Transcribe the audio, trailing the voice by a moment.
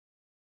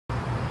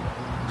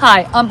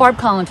Hi, I'm Barb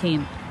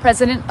Collentine,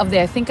 president of the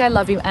I Think I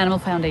Love You Animal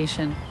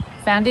Foundation,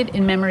 founded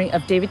in memory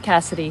of David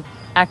Cassidy,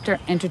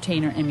 actor,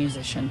 entertainer, and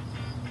musician.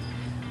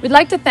 We'd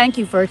like to thank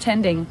you for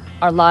attending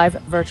our live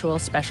virtual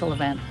special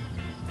event.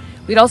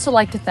 We'd also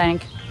like to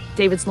thank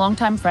David's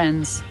longtime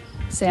friends,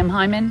 Sam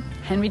Hyman,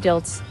 Henry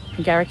Diltz,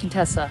 and Gary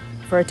Contessa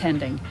for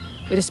attending.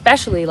 We'd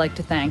especially like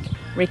to thank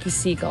Ricky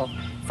Siegel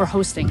for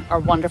hosting our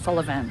wonderful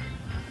event.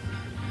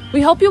 We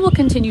hope you will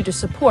continue to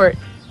support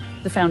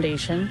the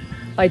foundation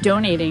by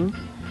donating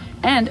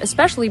and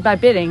especially by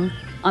bidding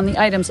on the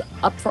items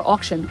up for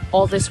auction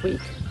all this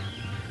week.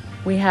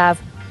 We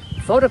have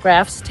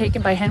photographs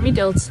taken by Henry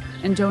Diltz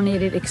and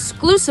donated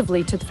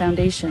exclusively to the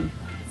foundation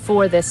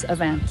for this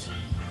event.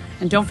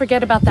 And don't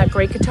forget about that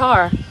great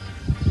guitar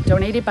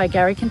donated by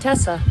Gary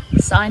Contessa,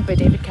 signed by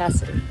David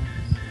Cassidy.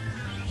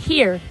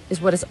 Here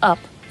is what is up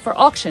for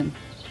auction.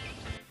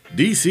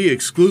 DC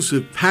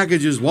exclusive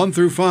packages 1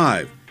 through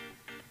 5.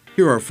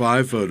 Here are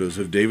 5 photos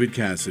of David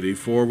Cassidy,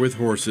 4 with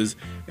horses,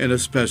 and a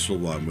special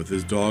one with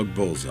his dog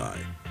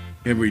Bullseye.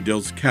 Henry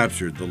Diltz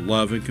captured the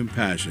love and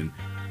compassion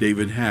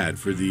David had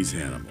for these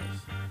animals.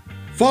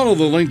 Follow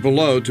the link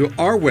below to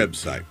our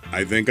website,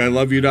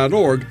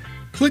 ithinkiloveyou.org.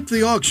 Click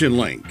the auction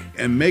link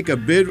and make a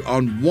bid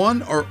on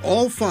one or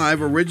all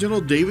 5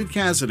 original David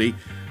Cassidy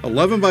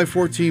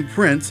 11x14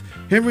 prints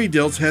Henry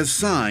Diltz has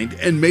signed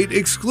and made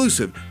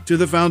exclusive to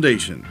the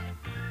foundation.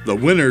 The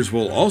winners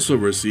will also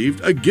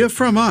receive a gift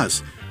from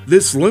us,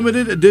 this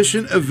limited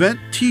edition event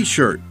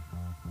t-shirt.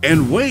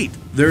 And wait,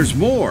 there's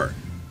more!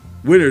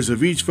 Winners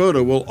of each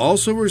photo will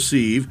also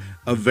receive,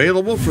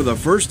 available for the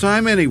first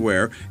time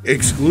anywhere,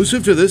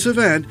 exclusive to this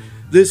event,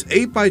 this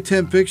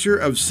 8x10 picture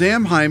of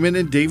Sam Hyman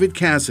and David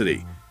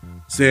Cassidy.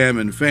 Sam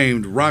and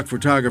famed rock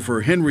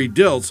photographer Henry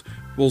Diltz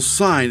will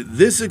sign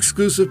this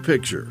exclusive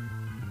picture.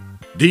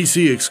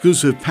 DC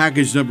exclusive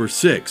package number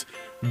 6.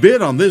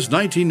 Bid on this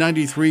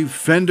 1993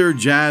 Fender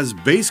Jazz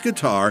bass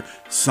guitar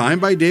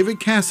signed by David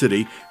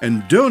Cassidy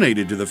and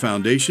donated to the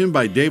foundation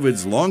by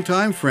David's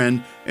longtime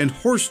friend and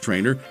horse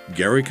trainer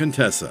Gary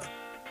Contessa.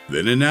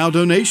 Then and Now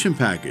donation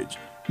package.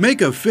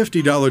 Make a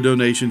 $50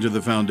 donation to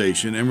the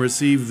foundation and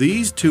receive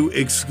these 2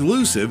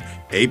 exclusive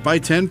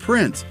 8x10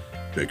 prints.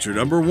 Picture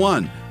number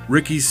 1,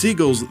 Ricky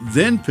Siegel's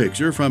then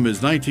picture from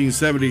his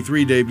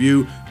 1973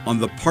 debut on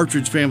the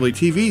Partridge Family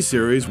TV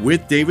series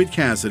with David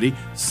Cassidy,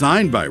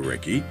 signed by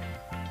Ricky.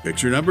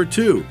 Picture number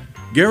 2,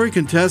 Gary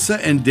Contessa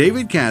and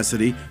David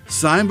Cassidy,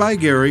 signed by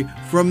Gary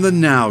from the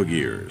Now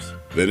years.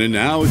 Then and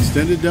Now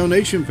extended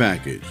donation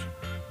package.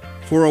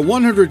 For a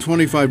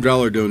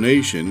 $125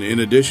 donation, in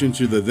addition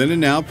to the Then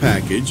and Now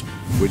package,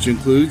 which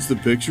includes the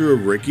picture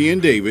of Ricky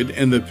and David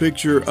and the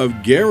picture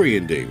of Gary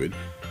and David,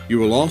 you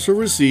will also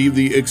receive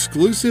the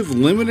exclusive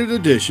limited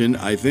edition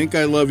I Think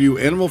I Love You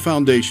Animal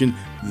Foundation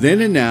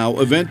Then and Now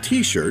event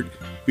t-shirt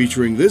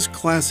featuring this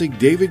classic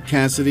David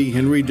Cassidy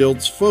Henry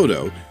Diltz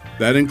photo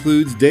that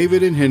includes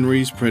David and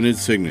Henry's printed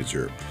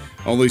signature.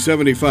 Only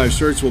 75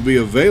 shirts will be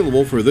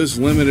available for this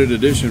limited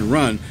edition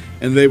run,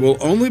 and they will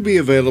only be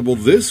available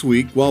this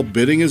week while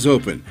bidding is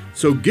open.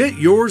 So get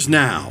yours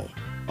now.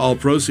 All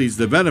proceeds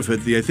to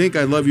benefit the I Think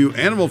I Love You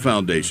Animal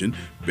Foundation.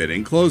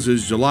 Bidding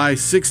closes July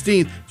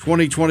 16,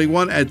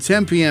 2021 at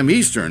 10 p.m.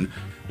 Eastern.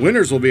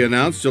 Winners will be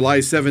announced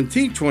July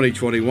 17,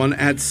 2021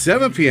 at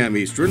 7 p.m.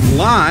 Eastern,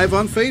 live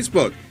on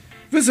Facebook.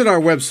 Visit our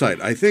website,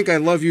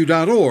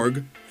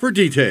 ithinkiloveyou.org, for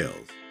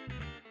details.